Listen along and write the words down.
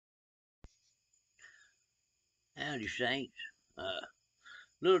Howdy, Saints.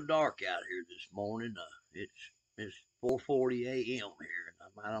 Little dark out here this morning. It's 4:40 a.m. here, and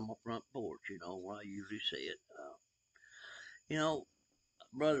I'm out on my front porch. Where I usually sit. You know,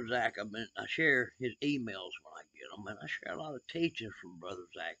 Brother Zach. I share his emails when I get them, and I share a lot of teachings from Brother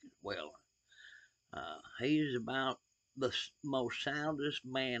Zach as well. He is about the most soundest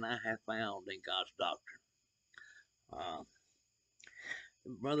man I have found in God's doctrine. Uh,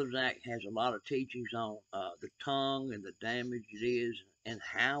 Brother Zach has a lot of teachings on the tongue and the damage it is, and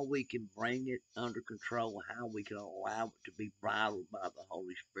how we can bring it under control, how we can allow it to be bridled by the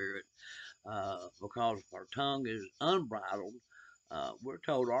Holy Spirit. Because if our tongue is unbridled, we're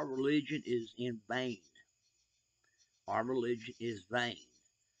told our religion is in vain. Our religion is vain.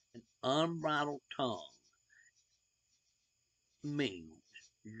 An unbridled tongue means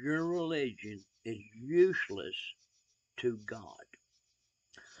your religion is useless to God.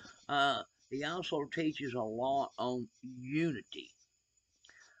 He also teaches a lot on unity.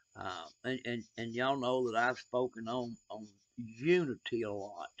 And y'all know that I've spoken on unity a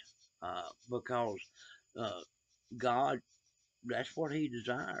lot because God, that's what He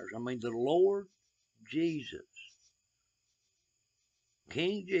desires. I mean, the Lord Jesus,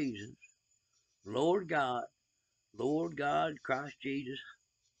 King Jesus, Lord God, Christ Jesus,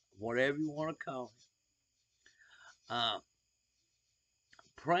 whatever you want to call Him,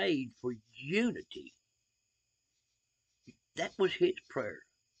 prayed for unity. That was His prayer.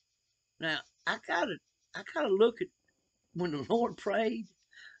 Now, I gotta look at when the Lord prayed.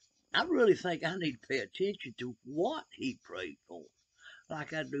 I really think I need to pay attention to what He prayed for,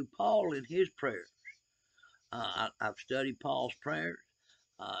 like I do Paul in his prayers. I've studied Paul's prayers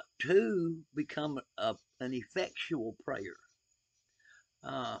to become an effectual prayer.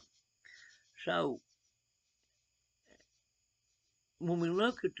 Uh, so when we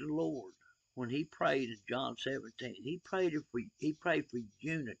look at the Lord, when He prayed in John 17, He prayed for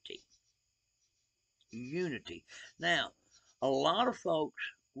unity. Unity. Now, a lot of folks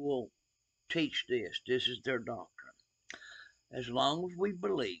will teach this. This is their doctrine. As long as we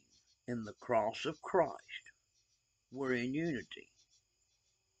believe in the cross of Christ, we're in unity.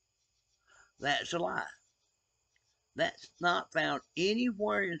 That's a lie. That's not found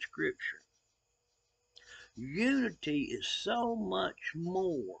anywhere in Scripture. Unity is so much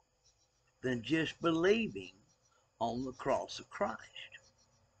more than just believing on the cross of Christ.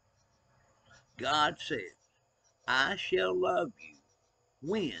 God says, I shall love you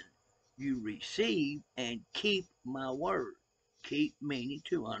when you receive and keep my word. Keep meaning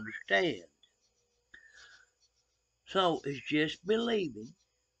to understand. So it's just believing.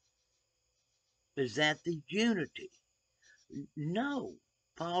 Is that the unity? No.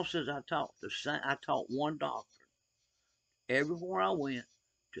 Paul says I taught one doctrine everywhere I went,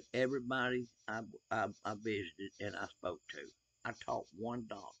 to everybody I visited and I spoke to. I taught one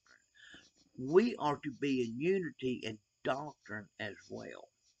doctrine. We are to be in unity in doctrine as well.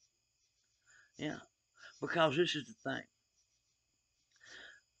 Yeah, because this is the thing.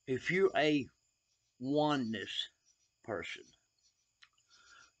 If you're a oneness person,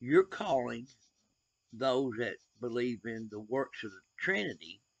 you're calling those that believe in the works of the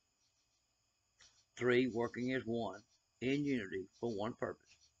Trinity, three working as one, in unity for one purpose.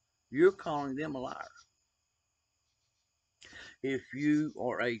 You're calling them a liar. If you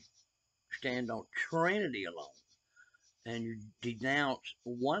are a stand on Trinity alone and you denounce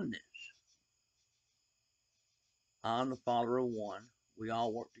oneness, I'm the Father of one, we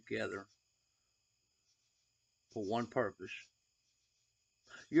all work together for one purpose,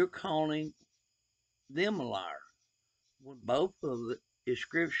 you're calling them a liar. When both of it is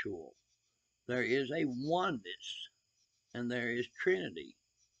scriptural, there is a oneness and there is Trinity.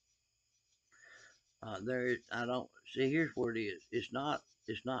 There is, I don't see. Here's where it is. It's not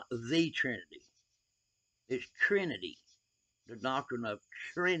the Trinity. It's Trinity, the doctrine of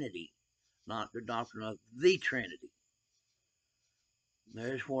Trinity, not the doctrine of the Trinity.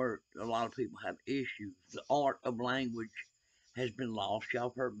 There's where a lot of people have issues. The art of language has been lost. Y'all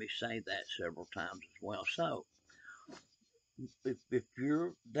have heard me say that several times as well. So, if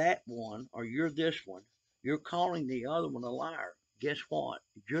you're that one or you're this one, you're calling the other one a liar. Guess what?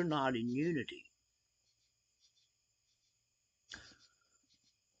 You're not in unity.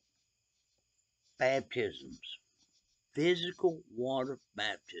 Baptisms, physical water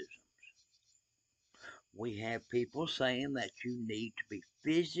baptisms. We have people saying that you need to be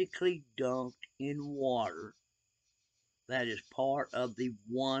physically dunked in water. That is part of the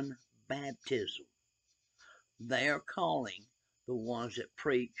one baptism. They are calling the ones that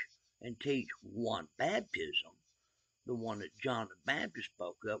preach and teach one baptism, the one that John the Baptist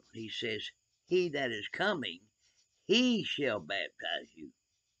spoke of. He says, he that is coming he shall baptize you.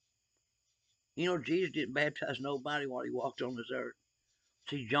 You know, Jesus didn't baptize nobody while he walked on this earth.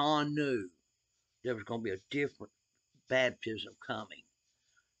 See, John knew there was going to be a different baptism coming.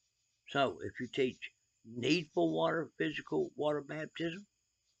 So, if you teach needful water, physical water baptism,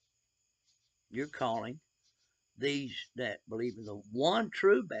 you're calling these that believe in the one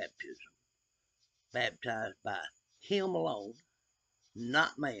true baptism, baptized by him alone,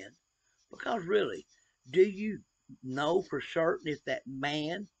 not man. Because really, do you know for certain if that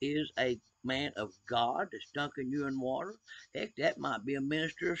man is a man of God that's dunking you in water? Heck, that might be a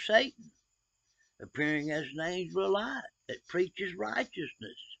minister of Satan, appearing as an angel of light that preaches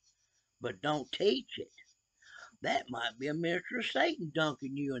righteousness, but don't teach it. That might be a minister of Satan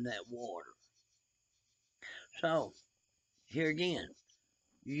dunking you in that water. So, here again,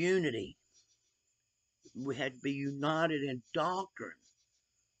 unity. We had to be united in doctrine.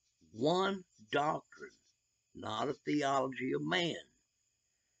 One doctrine, not a theology of man.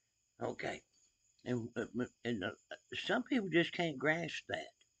 Okay. And some people just can't grasp that.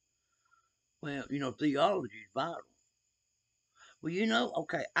 Well, you know, theology is vital. Well, you know,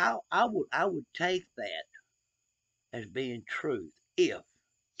 okay, I would take that as being truth if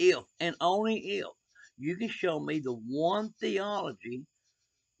and only if you can show me the one theology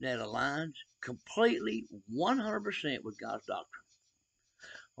that aligns completely 100% with God's doctrine.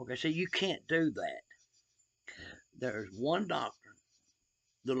 Okay, so you can't do that. There's one doctrine.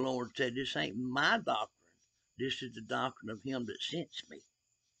 The Lord said, this ain't my doctrine. This is the doctrine of him that sent me.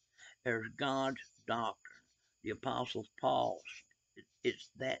 There's God's doctrine. The Apostle Paul's. It's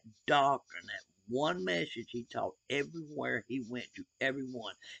that doctrine, that one message he taught everywhere he went to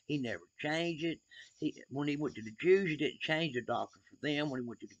everyone. He never changed it. When he went to the Jews, he didn't change the doctrine for them. When he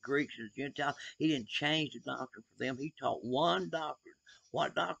went to the Greeks and the Gentiles, he didn't change the doctrine for them. He taught one doctrine.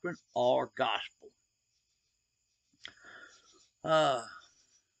 What doctrine? Our gospel.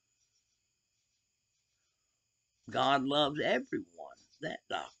 God loves everyone. That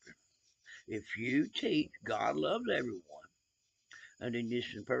doctrine. If you teach God loves everyone, and then this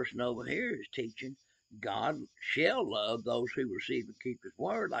person over here is teaching God shall love those who receive and keep his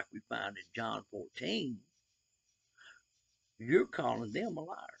word, like we find in John 14, you're calling them a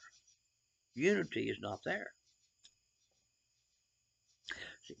liar. Unity is not there.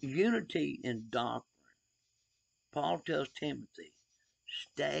 Unity in doctrine. Paul tells Timothy,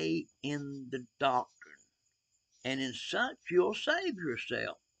 stay in the doctrine, and in such you'll save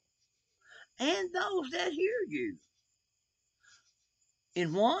yourself and those that hear you.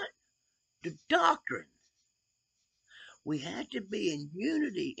 In what? The doctrine. We have to be in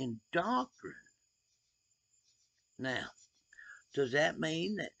unity in doctrine. Now, does that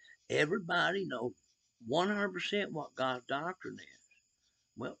mean that everybody knows 100% what God's doctrine is?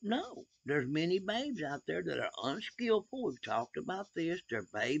 Well, no. There's many babes out there that are unskillful. We've talked about this. They're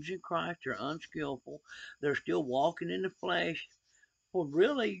babes in Christ. They're unskillful. They're still walking in the flesh. Well,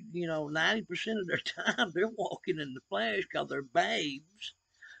 really, 90% of their time, they're walking in the flesh because they're babes.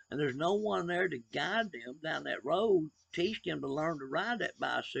 And there's no one there to guide them down that road, teach them to learn to ride that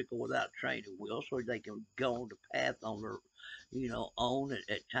bicycle without training wheels so they can go on the path on their, own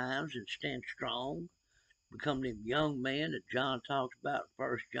at times and stand strong. Become them young men that John talks about in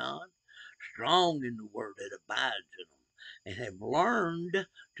 1 John, strong in the word that abides in them, and have learned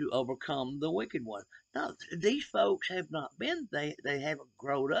to overcome the wicked one. Now, these folks have not been, they haven't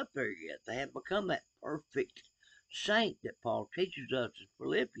grown up there yet. They haven't become that perfect saint that Paul teaches us in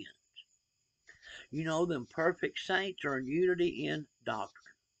Philippians. You know, them perfect saints are in unity in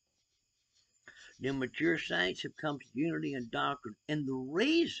doctrine. The mature saints have come to unity in doctrine, and the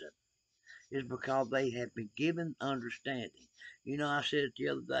reason is because they have been given understanding. You know, I said it the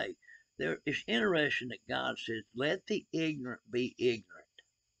other day. It's interesting that God says, let the ignorant be ignorant.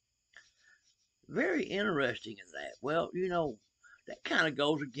 Very interesting in that. Well, that kind of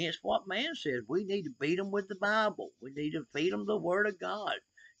goes against what man says. We need to beat them with the Bible. We need to feed them the Word of God.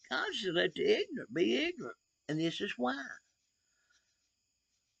 God says, let the ignorant be ignorant. And this is why.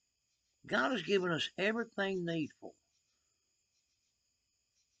 God has given us everything needful.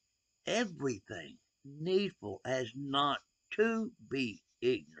 Everything needful as not to be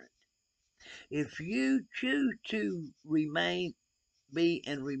ignorant. If you choose to remain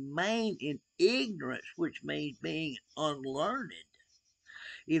in ignorance, which means being unlearned,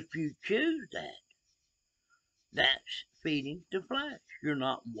 if you choose that, that's feeding the flesh. You're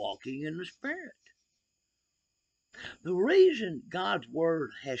not walking in the Spirit. The reason God's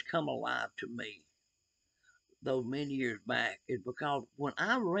Word has come alive to me, those many years back, is because when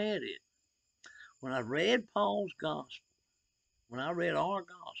I read it, when I read Paul's gospel, when I read our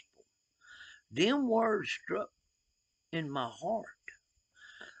gospel, them words struck in my heart.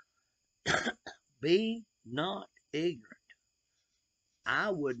 Be not ignorant. I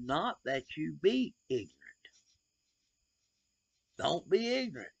would not that you be ignorant. Don't be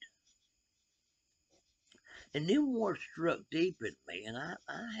ignorant. And them words struck deep in me, and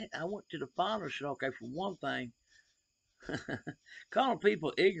I went to the Father and said, okay, for one thing, calling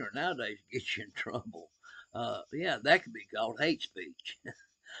people ignorant nowadays gets you in trouble. Yeah, that could be called hate speech.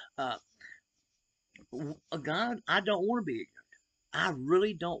 uh, God, I don't want to be ignorant. I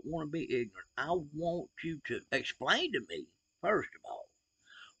really don't want to be ignorant. I want you to explain to me, first of all,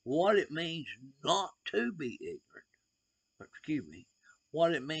 what it means not to be ignorant. Excuse me,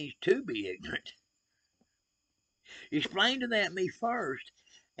 what it means to be ignorant. Explain to that me first,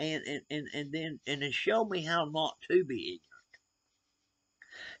 and then show me how not to be ignorant.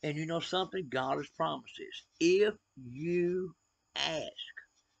 And you know something? God has promised this. If you ask,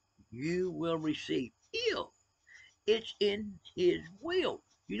 you will receive. If it's in His will.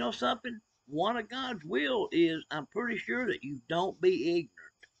 You know something? One of God's will is, I'm pretty sure, that you don't be ignorant.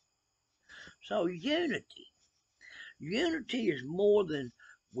 So unity. Unity is more than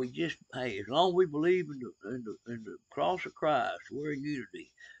we just, hey, as long as we believe in the cross of Christ, we're in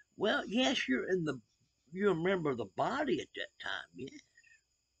unity. Well, yes, you're a member of the body at that time, yes.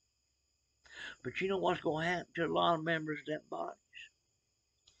 But you know what's going to happen to a lot of members of that body?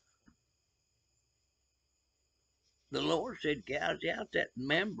 The Lord said, gouge out that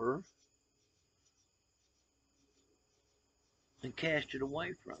member and cast it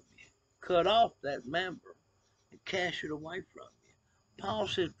away from you. Cut off that member and cast it away from you. Paul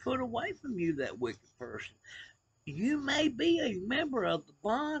said, put away from you that wicked person. You may be a member of the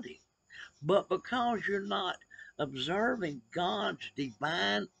body, but because you're not observing God's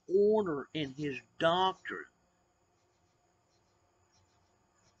divine order in His doctrine,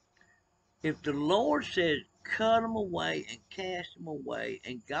 if the Lord says, cut them away and cast them away,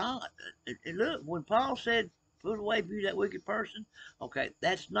 and God, and look, when Paul said, put away from you that wicked person, okay,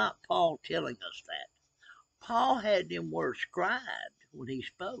 that's not Paul telling us that. Paul had them words scribed when he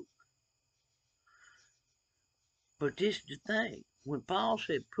spoke. But this is the thing. When Paul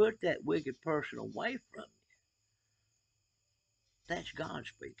said, put that wicked person away from you, that's God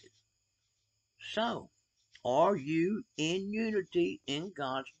speaking. So, are you in unity in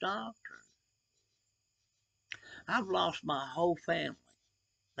God's doctrine? I've lost my whole family.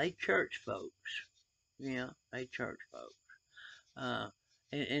 They church folks. Yeah, they church folks. Uh,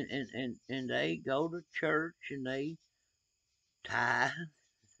 and they go to church and they tithe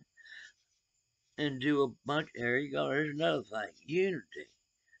and do a bunch. There you go. There's another thing. Unity.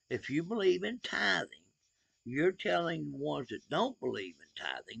 If you believe in tithing, you're telling the ones that don't believe in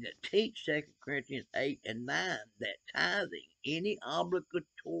tithing, that teach 2 Corinthians 8 and 9, that tithing, any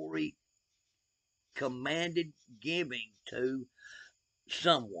obligatory commanded giving to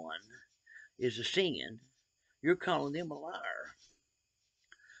someone, is a sin. You're calling them a liar.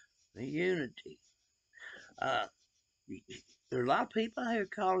 The unity. Uh, there are a lot of people out here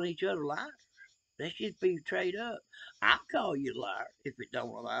calling each other liars. Let's just be straight up. I'll call you a liar if it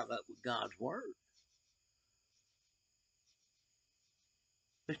don't line up with God's word.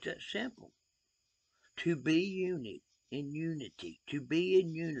 It's that simple. To be in unity, to be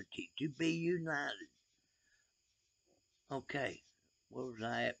in unity, to be united. Okay, where was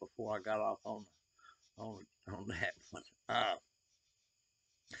I at before I got off on that one?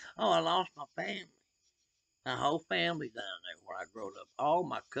 I lost my family. My whole family down there where I grew up. All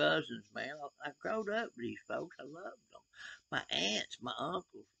my cousins, man. I grew up with these folks. I loved them. My aunts, my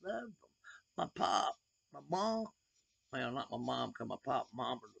uncles, loved them. My pop, my mom. Well, not my mom, because my pop and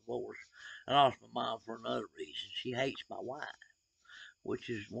mom are divorced. I lost my mom for another reason. She hates my wife, which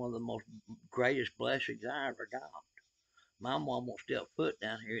is one of the most greatest blessings I ever got. My mom won't step foot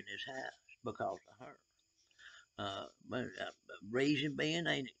down here in this house because of her. Reason being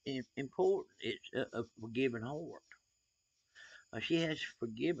ain't important. It's a forgiving heart. She has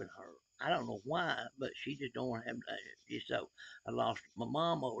forgiven her. I don't know why, but she just don't want to have that. So I lost my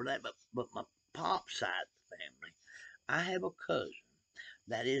mom over that, but my pop side of the family, I have a cousin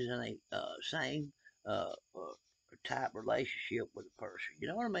that is in a same type relationship with a person. You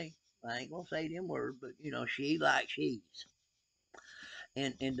know what I mean? I ain't gonna say them words, but you know, she like she's,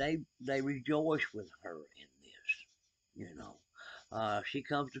 and they rejoice with her in this. You know, she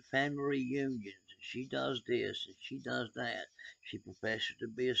comes to family reunions and she does this and she does that. She professes to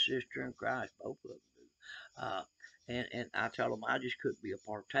be a sister in Christ. Both of them do. And I tell them I just couldn't be a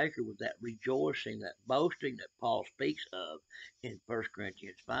partaker with that rejoicing, that boasting that Paul speaks of in 1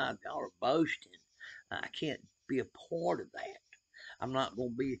 Corinthians 5. Y'all are boasting. I can't be a part of that. I'm not going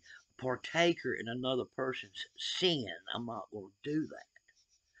to be a partaker in another person's sin. I'm not going to do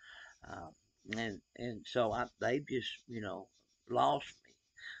that. And so they just, lost me.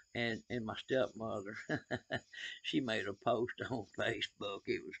 And my stepmother, she made a post on Facebook.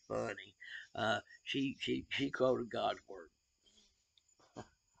 It was funny. She quoted God's word.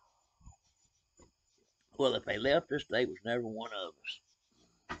 Well, if they left us, they was never one of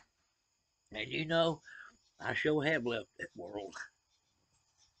us. And I sure have left that world.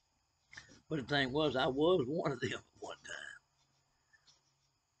 But the thing was, I was one of them at one time.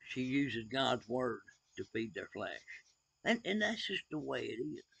 She uses God's word to feed their flesh. And that's just the way it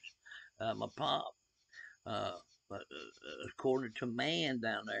is. My pop, uh, according to man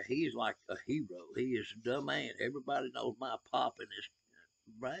down there, he's like a hero. He is the man. Everybody knows my pop in this.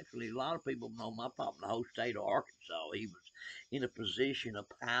 Actually, a lot of people know my pop in the whole state of Arkansas. He was in a position of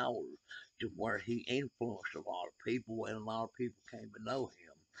power to where he influenced a lot of people, and a lot of people came to know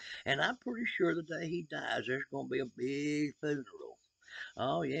him. And I'm pretty sure the day he dies, there's going to be a big funeral.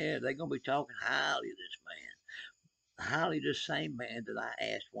 Oh, yeah, they're going to be talking highly of this man. Highly the same man that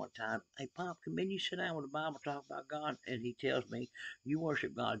I asked one time, hey, Pop, can you sit down with the Bible talk about God? And he tells me, you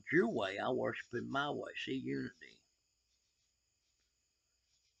worship God your way, I worship him my way. See, unity.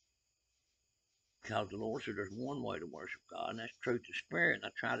 Because the Lord said there's one way to worship God, and that's truth and spirit. And I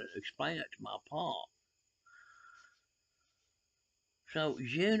try to explain that to my Pop. So,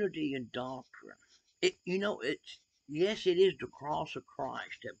 unity in doctrine. It's yes, it is the cross of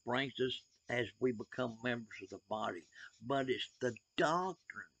Christ that brings us as we become members of the body, but it's the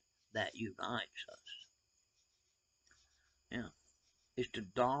doctrine that unites us. Yeah, it's the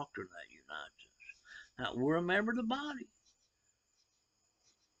doctrine that unites us. Now, we're a member of the body.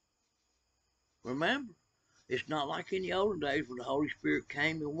 Remember, it's not like in the olden days when the Holy Spirit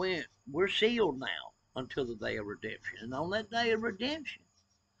came and went. We're sealed now until the day of redemption. And on that day of redemption,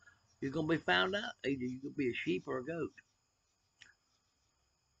 you're going to be found out. Either you're going to be a sheep or a goat.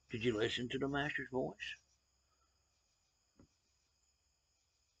 Did you listen to the Master's voice?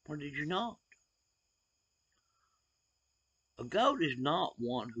 Or did you not? A goat is not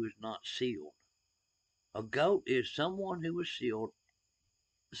one who is not sealed. A goat is someone who is sealed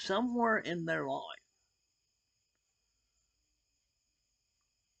somewhere in their life.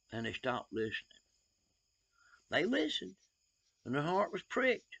 And they stopped listening. They listened, and their heart was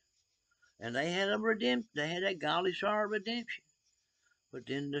pricked. And they had they had that godly sorrow of redemption. But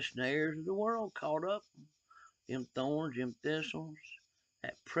then the snares of the world caught up them thorns, them thistles,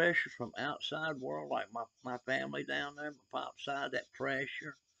 that pressure from outside world, like my family down there, my pop's side, that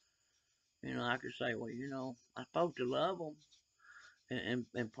pressure. I could say, well, I'm supposed to love them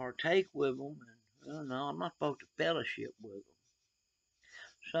and partake with them. And, no, I'm not supposed to fellowship with them.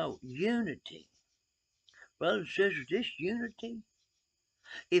 So, unity. Brothers and sisters, this unity,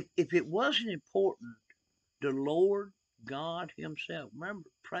 if it wasn't important, the Lord God Himself, remember,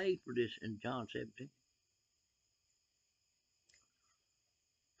 pray for this in John 17.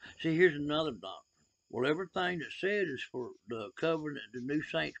 See, here's another doctrine. Well, everything that's said is for the covenant, the new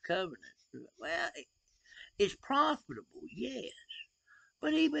saints covenant. Well, it's profitable, yes.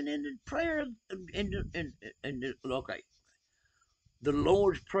 But even in the prayer, okay, the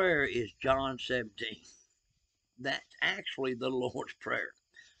Lord's Prayer is John 17. That's actually the Lord's Prayer.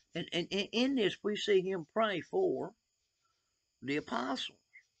 And in this, we see him pray for the apostles.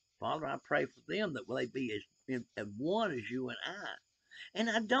 Father, I pray for them that they be as one as you and I. And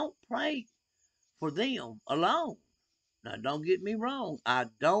I don't pray for them alone. Now, don't get me wrong. I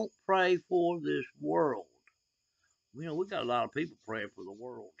don't pray for this world. We got a lot of people praying for the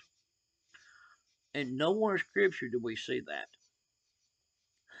world. And nowhere in Scripture do we see that.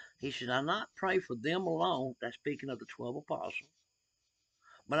 He said, I not pray for them alone. That's speaking of the 12 apostles.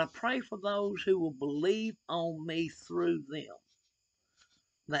 But I pray for those who will believe on me through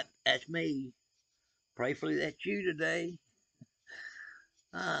them. That's me. Prayfully, that's you today.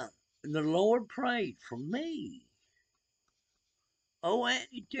 The Lord prayed for me. Oh,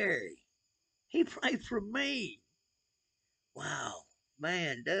 Auntie Terry, He prayed for me. Wow,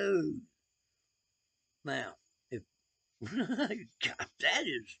 man, dude. Now, if God, that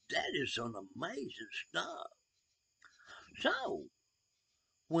is some amazing stuff. So,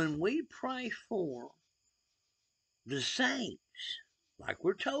 when we pray for the saints, like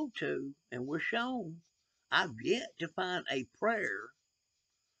we're told to, and we're shown, I've yet to find a prayer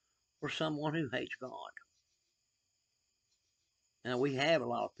for someone who hates God. Now, we have a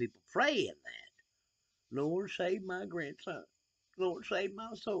lot of people praying that. Lord, save my grandson. Lord, save my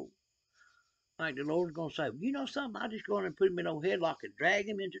soul. Like the Lord's going to say, well, you know something? I just go in and put him in a headlock and drag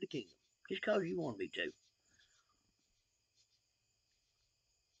him into the kingdom. Just because you want me to.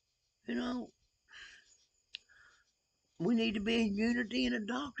 You know, we need to be in unity in the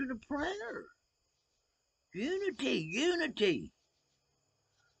doctrine of prayer. Unity, unity.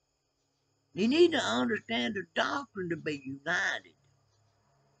 You need to understand the doctrine to be united.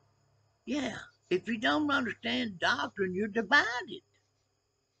 Yeah, if you don't understand doctrine, you're divided.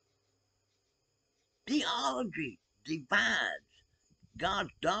 Theology divides.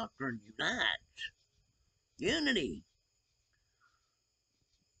 God's doctrine unites. Unity.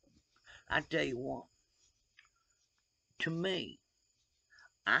 I tell you what, to me,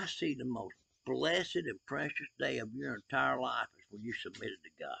 I see the most blessed and precious day of your entire life is when you submitted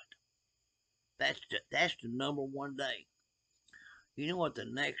to God. That's the number one day. You know what the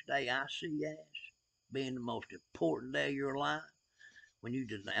next day I see as being the most important day of your life? When you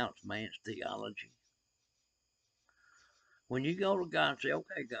denounce man's theology. When you go to God and say,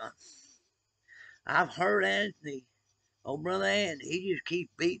 okay, God, I've heard Anthony, oh, Brother Anthony, he just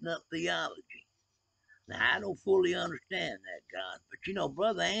keeps beating up theology. Now, I don't fully understand that, God, but you know,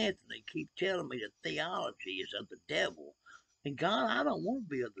 Brother Anthony keeps telling me that theology is of the devil. And God, I don't want to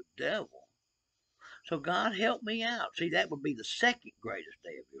be of the devil. So, God, help me out. See, that would be the second greatest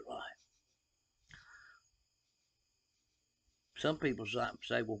day of your life. Some people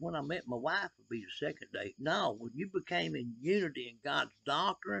say, well, when I met my wife would be the second day. No, when you became in unity in God's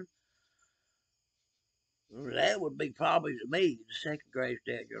doctrine, that would be probably to me the second greatest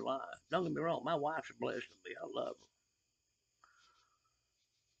day of your life. Don't get me wrong, my wife's a blessing to me. I love her.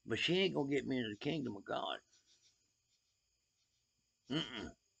 But she ain't going to get me into the kingdom of God.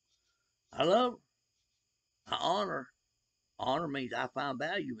 Mm-mm. I love her. I honor her. Honor means I find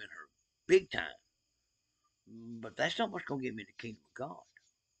value in her big time. But that's not what's going to get me in the kingdom of God.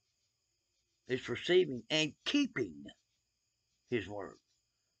 It's receiving and keeping His word.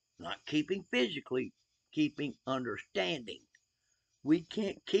 Not keeping physically, keeping understanding. We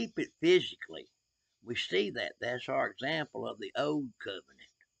can't keep it physically. We see that. That's our example of the old covenant.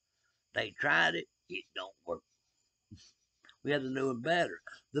 They tried it, it don't work. We have the new and better.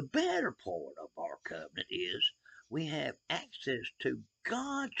 The better part of our covenant is we have access to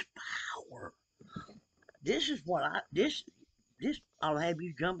God's power. This is what this I'll have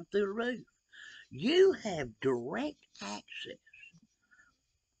you jumping through the roof. You have direct access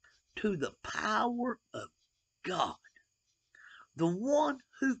to the power of God, the one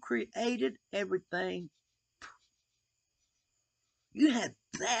who created everything. You have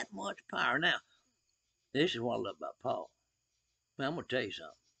that much power. Now, this is what I love about Paul. Man, I'm gonna tell you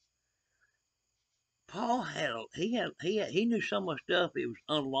something. Paul he knew so much stuff it was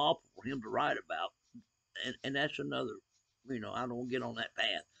unlawful for him to write about, and that's another, I don't get on that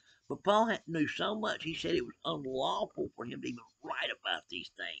path. But Paul knew so much. He said it was unlawful for him to even write about these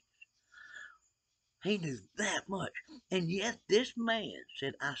things. He knew that much, and yet this man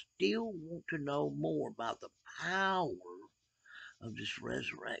said, "I still want to know more about the power of this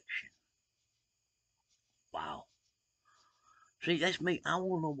resurrection." Wow. See, that's me. I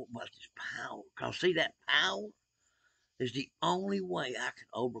want to know more about this power. Because, see, that power is the only way I can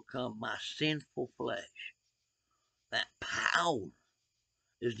overcome my sinful flesh. That power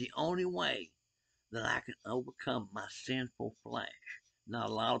is the only way that I can overcome my sinful flesh. Now, a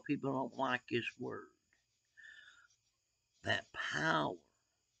lot of people don't like this word. That power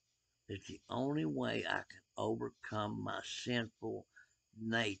is the only way I can overcome my sinful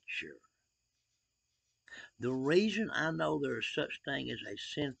nature. The reason I know there is such thing as a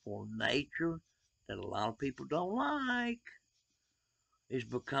sinful nature that a lot of people don't like is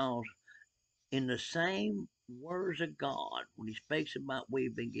because in the same words of God, when He speaks about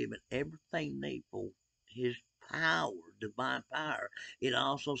we've been given everything needful, His power, divine power, it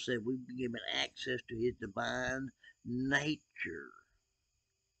also said we've been given access to His divine nature.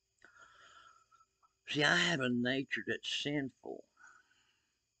 See, I have a nature that's sinful.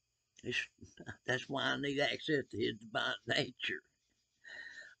 It's, that's why I need access to His divine nature.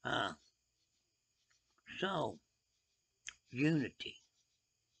 Uh, so, unity.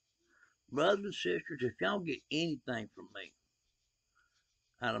 Brothers and sisters, if y'all get anything from me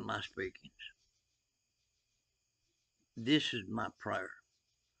out of my speakings, this is my prayer.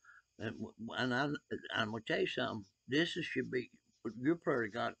 And I'm going to tell you something. Should be your prayer to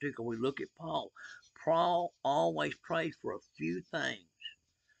God too. Because we look at Paul. Paul always prays for a few things.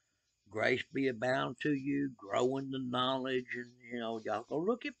 Grace be abound to you, grow in the knowledge, and y'all go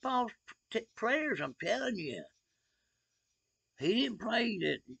look at Paul's prayers. I'm telling you, he didn't pray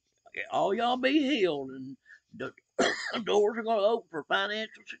that all y'all be healed and the doors are going to open for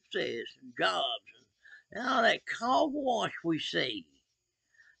financial success and jobs and all that hogwash we see.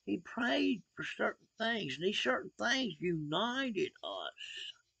 He prayed for certain things, and these certain things united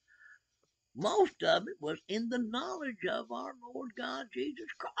us. Most of it was in the knowledge of our Lord God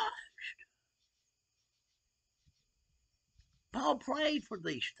Jesus Christ. Paul prayed for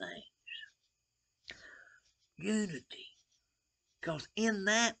these things. Unity. Because in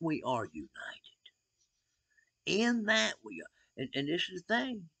that we are united. In that we are. And this is the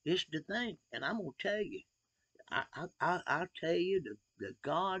thing. This is the thing. And I'm going to tell you. I'll tell you the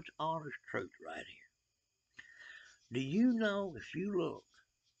God's honest truth right here. Do you know, if you look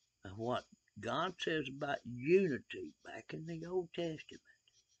at what God says about unity back in the Old Testament,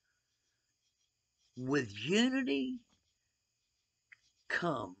 with unity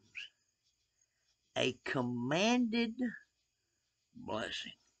comes a commanded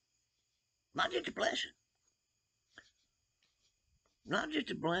blessing. Not just a blessing. Not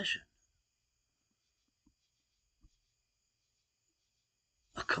just a blessing.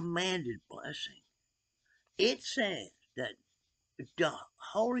 A commanded blessing. It says that the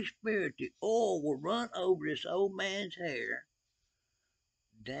Holy Spirit, the oil will run over this old man's hair,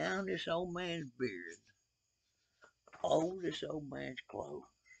 down this old man's beard, over this old man's clothes,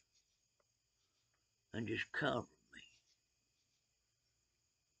 and just cover me.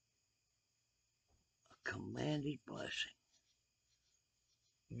 A commanded blessing.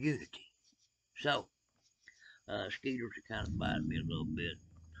 Unity. So, Skeeters are kind of biting me a little bit.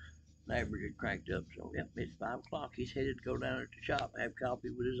 Neighbor just cranked up, so yep, it's 5 o'clock. He's headed to go down at the shop and have coffee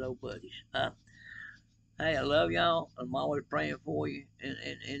with his old buddies. Hey, I love y'all. I'm always praying for you. And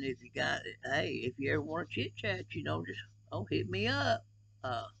if you got it, hey, if you ever want to chit chat, just hit me up.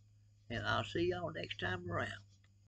 And I'll see y'all next time around.